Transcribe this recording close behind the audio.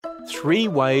3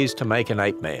 Ways to Make an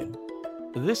Ape-Man.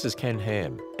 This is Ken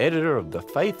Ham, editor of the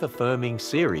faith-affirming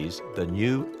series, The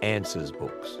New Answers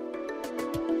books.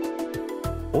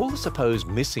 All the supposed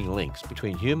missing links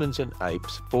between humans and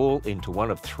apes fall into one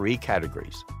of 3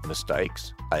 categories: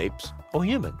 mistakes, apes, or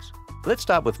humans. Let's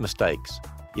start with mistakes.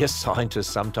 Yes, scientists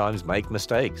sometimes make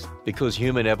mistakes. Because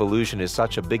human evolution is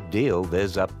such a big deal,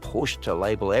 there's a push to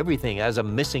label everything as a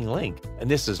missing link, and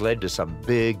this has led to some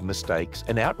big mistakes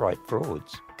and outright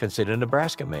frauds. Consider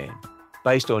Nebraska man.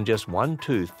 Based on just one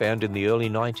tooth found in the early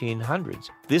 1900s.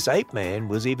 This Ape-Man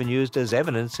was even used as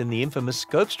evidence in the infamous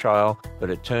Scopes trial,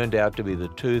 but it turned out to be the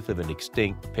tooth of an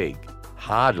extinct pig.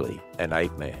 Hardly an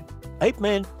Ape-Man.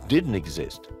 Ape-Man didn't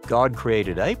exist. God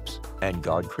created apes, and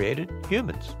God created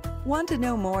humans. Want to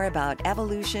know more about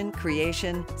evolution,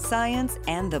 creation, science,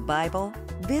 and the Bible?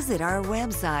 Visit our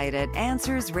website at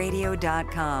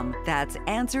AnswersRadio.com. That's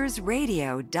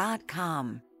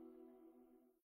AnswersRadio.com.